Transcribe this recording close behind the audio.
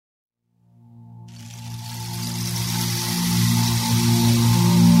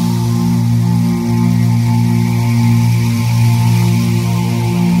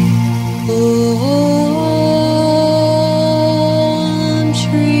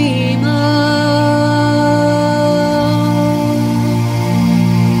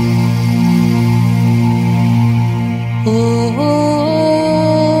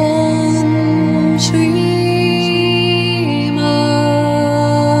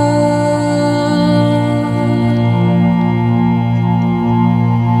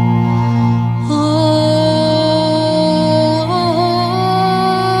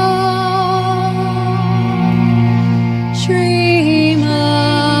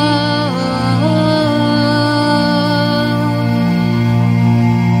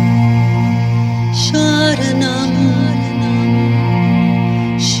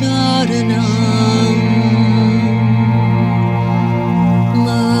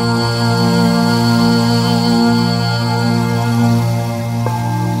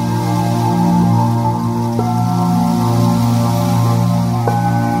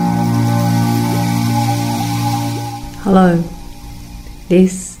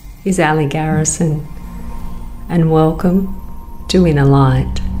This is Ali Garrison, and welcome to Inner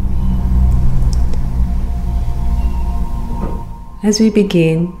Light. As we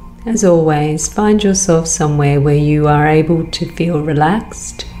begin, as always, find yourself somewhere where you are able to feel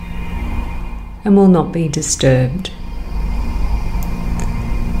relaxed and will not be disturbed.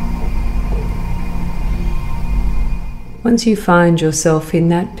 Once you find yourself in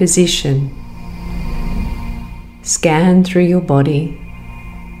that position, scan through your body.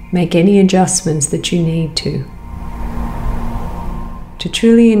 Make any adjustments that you need to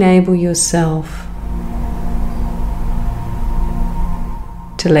truly enable yourself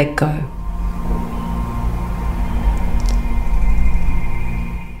to let go.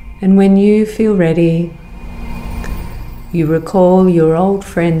 And when you feel ready, you recall your old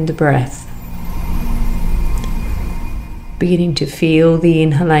friend, the breath, beginning to feel the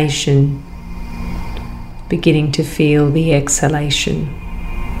inhalation, beginning to feel the exhalation.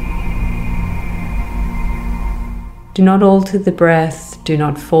 Do not alter the breath, do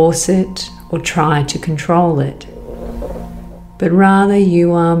not force it or try to control it, but rather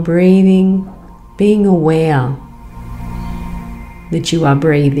you are breathing, being aware that you are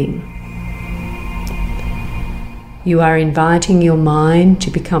breathing. You are inviting your mind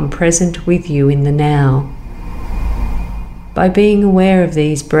to become present with you in the now by being aware of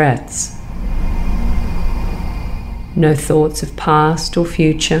these breaths. No thoughts of past or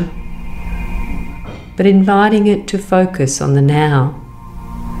future, but inviting it to focus on the now.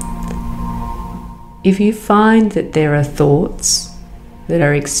 If you find that there are thoughts that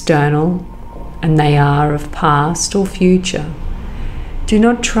are external and they are of past or future, do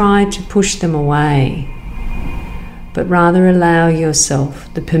not try to push them away, but rather allow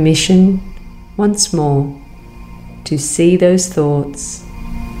yourself the permission once more to see those thoughts,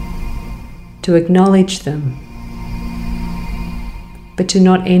 to acknowledge them, but to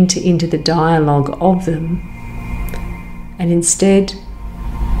not enter into the dialogue of them, and instead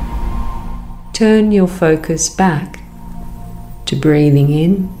turn your focus back to breathing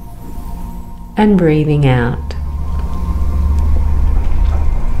in and breathing out.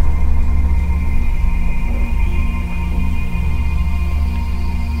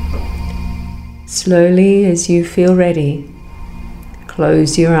 Slowly, as you feel ready,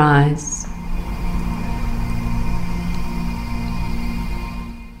 close your eyes.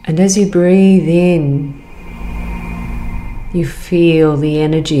 And as you breathe in, you feel the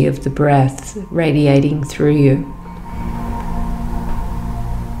energy of the breath radiating through you.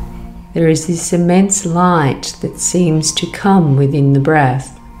 There is this immense light that seems to come within the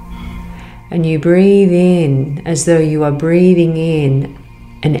breath, and you breathe in as though you are breathing in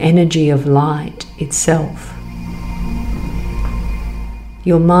an energy of light itself.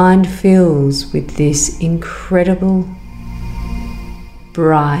 Your mind fills with this incredible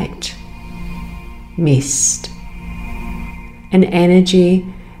bright mist, an energy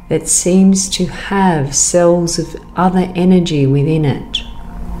that seems to have cells of other energy within it.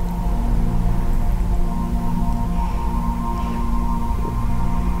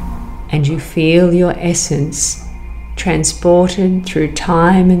 And you feel your essence transported through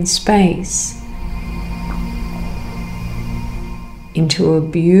time and space into a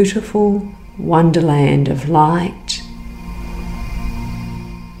beautiful wonderland of light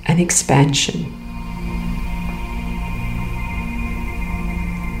and expansion.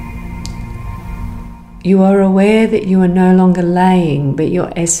 You are aware that you are no longer laying, but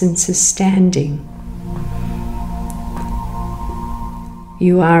your essence is standing.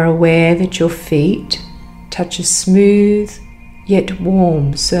 You are aware that your feet touch a smooth yet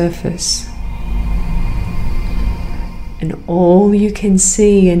warm surface, and all you can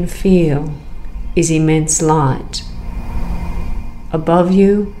see and feel is immense light above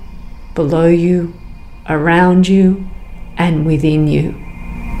you, below you, around you, and within you.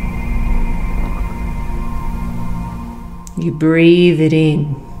 You breathe it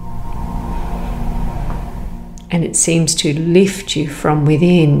in, and it seems to lift you from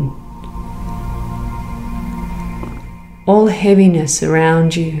within. All heaviness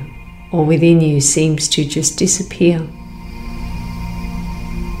around you or within you seems to just disappear.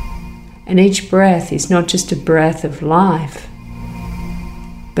 And each breath is not just a breath of life,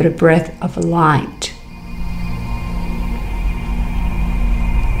 but a breath of light.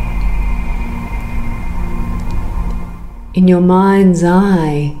 In your mind's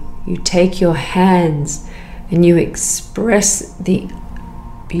eye, you take your hands and you express the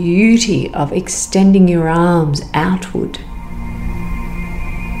beauty of extending your arms outward.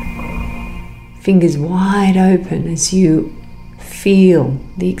 Fingers wide open as you feel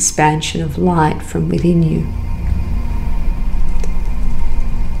the expansion of light from within you.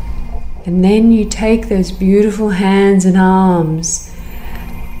 And then you take those beautiful hands and arms,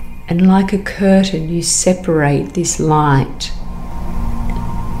 and like a curtain, you separate this light.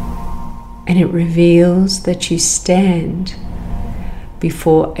 And it reveals that you stand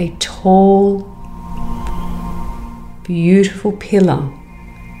before a tall, beautiful pillar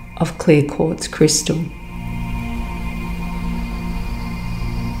of clear quartz crystal.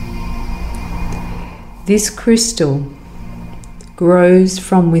 This crystal grows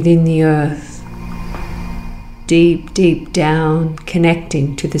from within the earth, deep, deep down,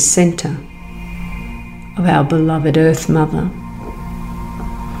 connecting to the center of our beloved Earth Mother.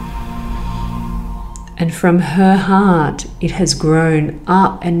 And from her heart, it has grown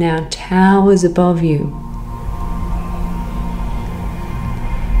up and now towers above you.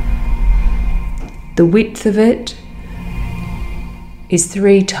 The width of it is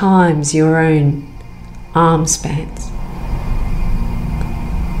 3 times your own arm spans.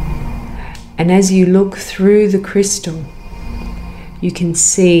 And as you look through the crystal, you can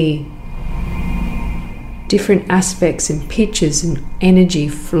see different aspects and pictures and energy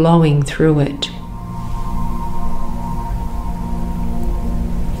flowing through it.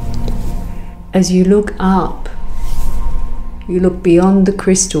 As you look up, you look beyond the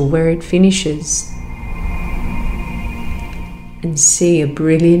crystal where it finishes and see a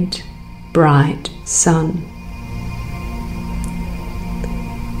brilliant, bright sun.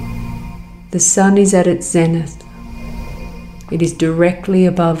 The sun is at its zenith. It is directly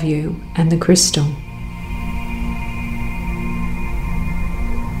above you and the crystal.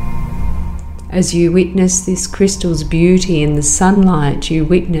 As you witness this crystal's beauty in the sunlight, you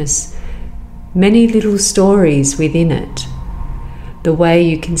witness many little stories within it. The way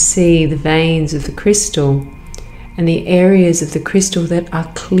you can see the veins of the crystal and the areas of the crystal that are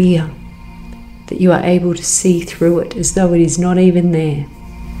clear, that you are able to see through it as though it is not even there.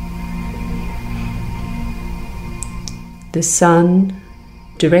 The sun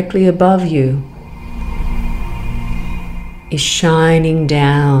directly above you is shining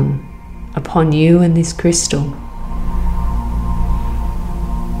down upon you and this crystal.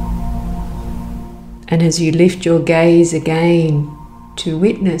 And as you lift your gaze again to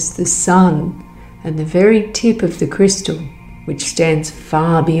witness the sun and the very tip of the crystal, which stands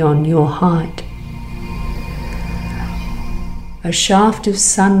far beyond your height, a shaft of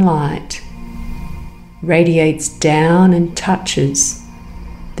sunlight radiates down and touches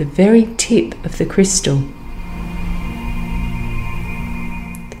the very tip of the crystal.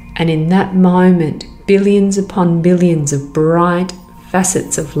 And in that moment, billions upon billions of bright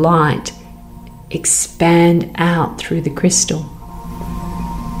facets of light expand out through the crystal.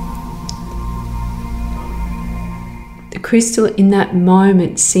 The crystal in that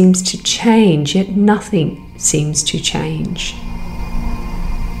moment seems to change, yet nothing seems to change.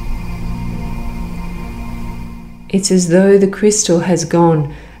 It's as though the crystal has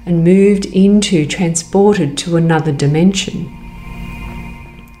gone and moved into, transported to another dimension.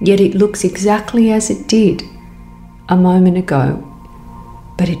 Yet it looks exactly as it did a moment ago,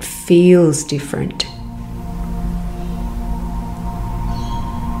 but it feels different.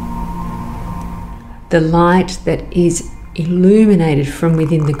 The light that is illuminated from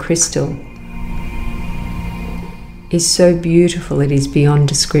within the crystal is so beautiful it is beyond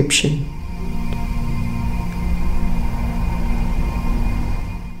description.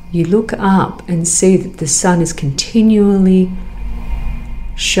 You look up and see that the sun is continually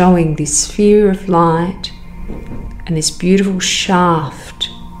showing this sphere of light and this beautiful shaft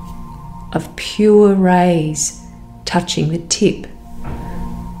of pure rays touching the tip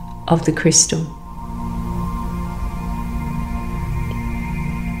of the crystal.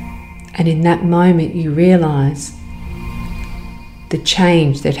 And in that moment you realize the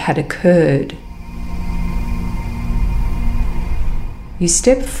change that had occurred. You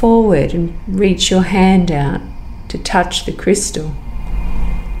step forward and reach your hand out to touch the crystal,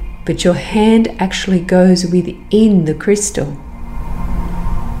 but your hand actually goes within the crystal.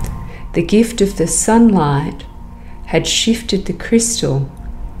 The gift of the sunlight had shifted the crystal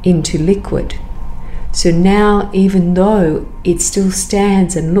into liquid. So now, even though it still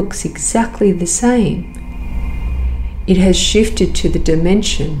stands and looks exactly the same, it has shifted to the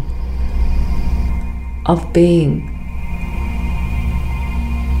dimension of being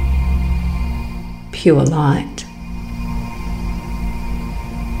pure light.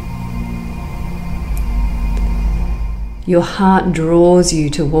 Your heart draws you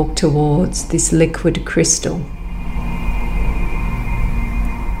to walk towards this liquid crystal,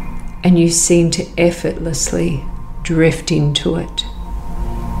 and you seem to effortlessly drift into it.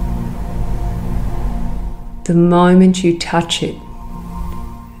 The moment you touch it,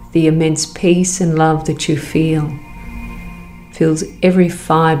 the immense peace and love that you feel fills every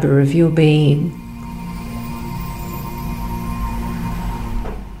fibre of your being.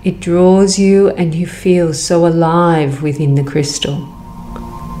 It draws you and you feel so alive within the crystal.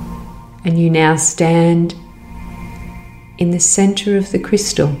 And you now stand in the center of the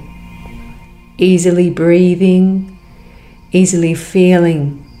crystal, easily breathing, easily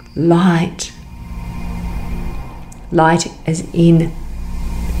feeling light. Light as in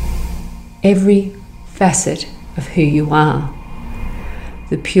every facet of who you are.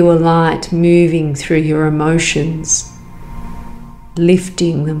 The pure light moving through your emotions,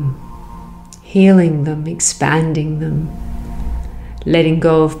 lifting them, healing them, expanding them, letting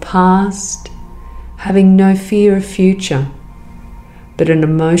go of past, having no fear of future, but an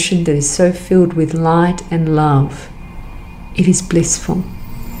emotion that is so filled with light and love. It is blissful.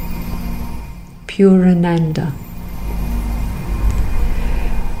 Pure Ananda.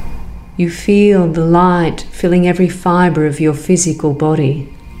 You feel the light filling every fibre of your physical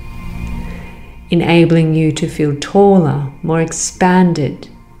body, enabling you to feel taller, more expanded,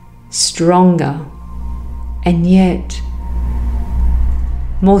 stronger, and yet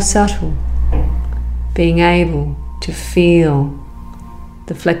more subtle, being able to feel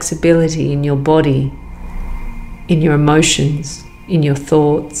the flexibility in your body, in your emotions, in your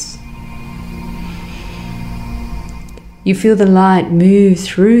thoughts. You feel the light move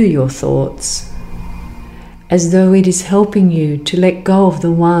through your thoughts as though it is helping you to let go of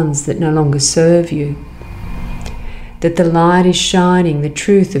the ones that no longer serve you. That the light is shining the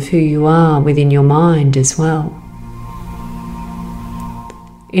truth of who you are within your mind as well,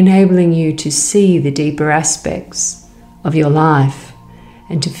 enabling you to see the deeper aspects of your life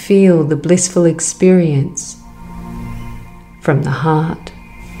and to feel the blissful experience from the heart.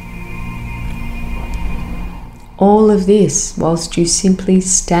 All of this whilst you simply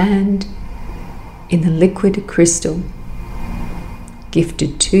stand in the liquid crystal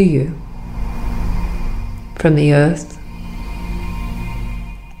gifted to you from the earth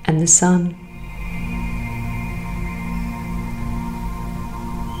and the sun.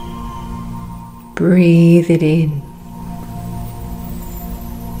 Breathe it in.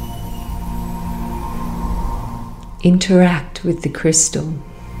 Interact with the crystal.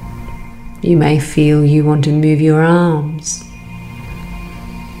 You may feel you want to move your arms,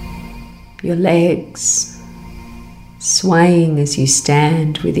 your legs, swaying as you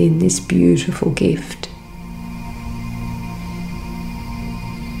stand within this beautiful gift.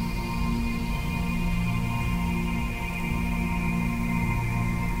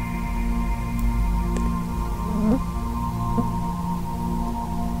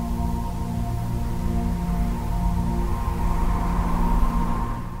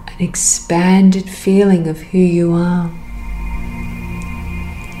 An expanded feeling of who you are.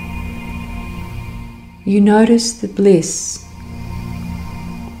 You notice the bliss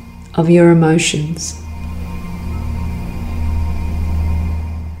of your emotions,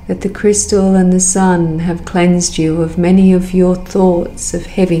 that the crystal and the sun have cleansed you of many of your thoughts of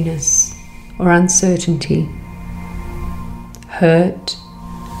heaviness or uncertainty, hurt,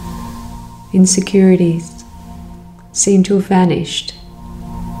 insecurities seem to have vanished,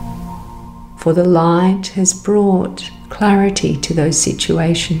 for the light has brought clarity to those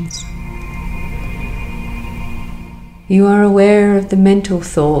situations. You are aware of the mental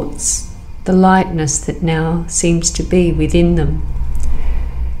thoughts, the lightness that now seems to be within them.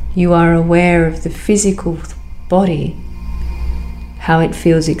 You are aware of the physical body, how it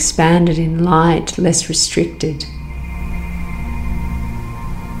feels expanded in light, less restricted.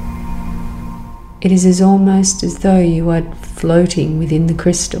 It is almost as though you are floating within the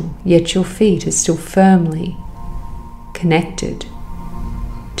crystal, yet your feet are still firmly connected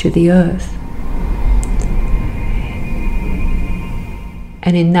to the earth.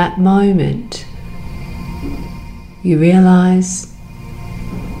 And in that moment, you realize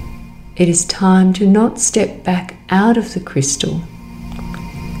it is time to not step back out of the crystal,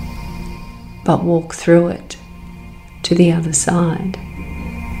 but walk through it to the other side.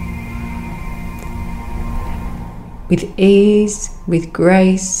 With ease, with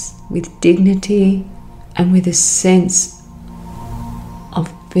grace, with dignity, and with a sense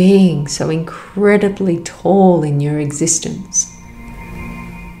of being so incredibly tall in your existence,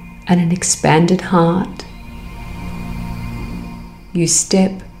 and an expanded heart, you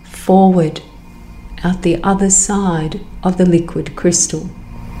step forward out the other side of the liquid crystal.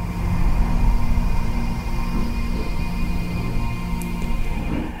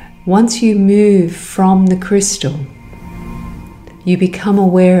 Once you move from the crystal, you become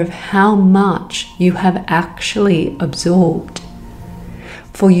aware of how much you have actually absorbed.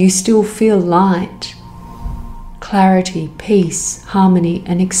 for you still feel light, clarity, peace, harmony,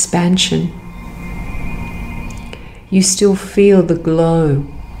 and expansion. You still feel the glow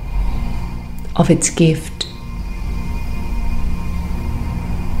of its gift.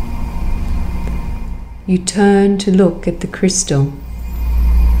 You turn to look at the crystal.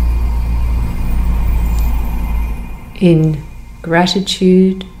 In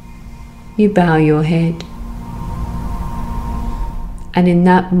gratitude, you bow your head. And in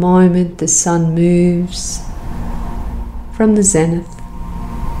that moment, the sun moves from the zenith.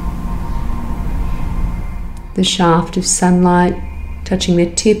 The shaft of sunlight touching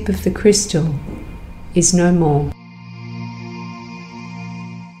the tip of the crystal is no more.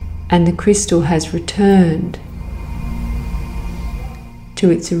 And the crystal has returned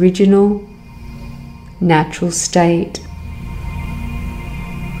to its original natural state.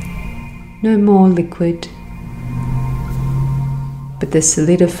 No more liquid, but the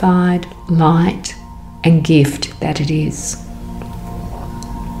solidified light and gift that it is.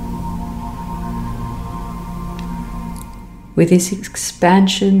 With this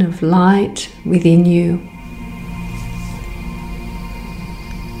expansion of light within you,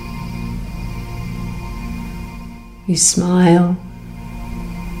 you smile,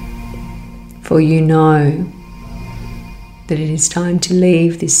 for you know that it is time to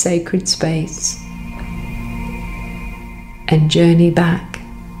leave this sacred space and journey back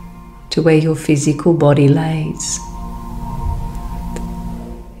to where your physical body lays.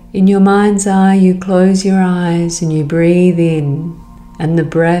 In your mind's eye, you close your eyes and you breathe in, and the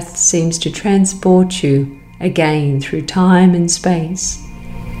breath seems to transport you again through time and space.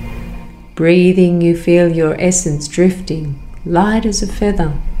 Breathing, you feel your essence drifting, light as a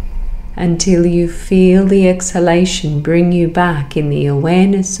feather, until you feel the exhalation bring you back in the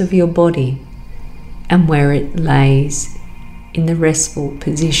awareness of your body and where it lays in the restful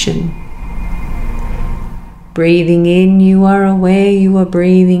position. Breathing in, you are aware you are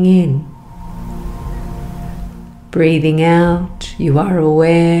breathing in. Breathing out, you are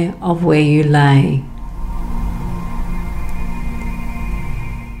aware of where you lay.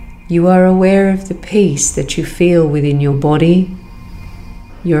 You are aware of the peace that you feel within your body,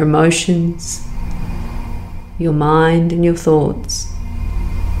 your emotions, your mind and your thoughts.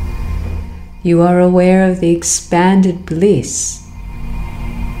 You are aware of the expanded bliss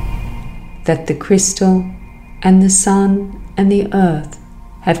that the crystal and the sun and the earth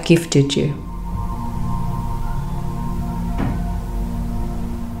have gifted you.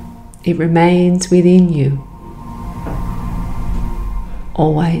 It remains within you,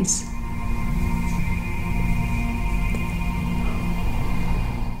 always.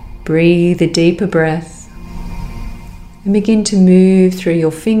 Breathe a deeper breath and begin to move through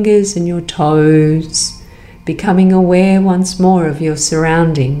your fingers and your toes, becoming aware once more of your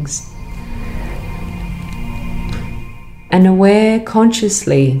surroundings. And aware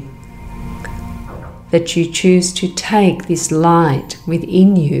consciously that you choose to take this light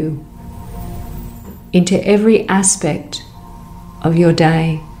within you into every aspect of your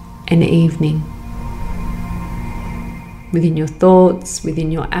day and evening. Within your thoughts,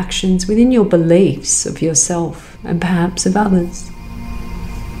 within your actions, within your beliefs of yourself and perhaps of others.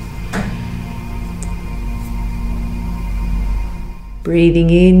 Breathing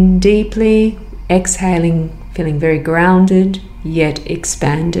in deeply, exhaling, feeling very grounded yet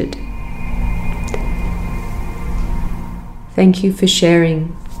expanded. Thank you for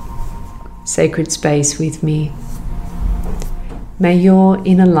sharing sacred space with me. May your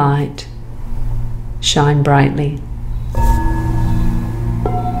inner light shine brightly.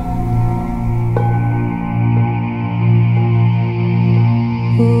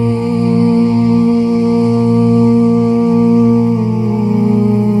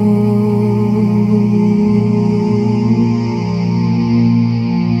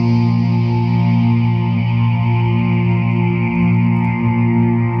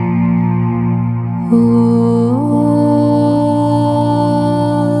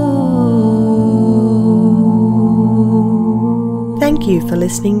 Thank you for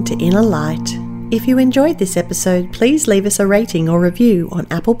listening to Inner Light. If you enjoyed this episode, please leave us a rating or review on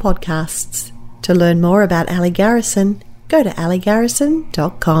Apple Podcasts. To learn more about Ali Garrison, go to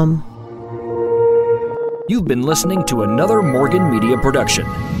aligarrison.com. You've been listening to another Morgan Media production.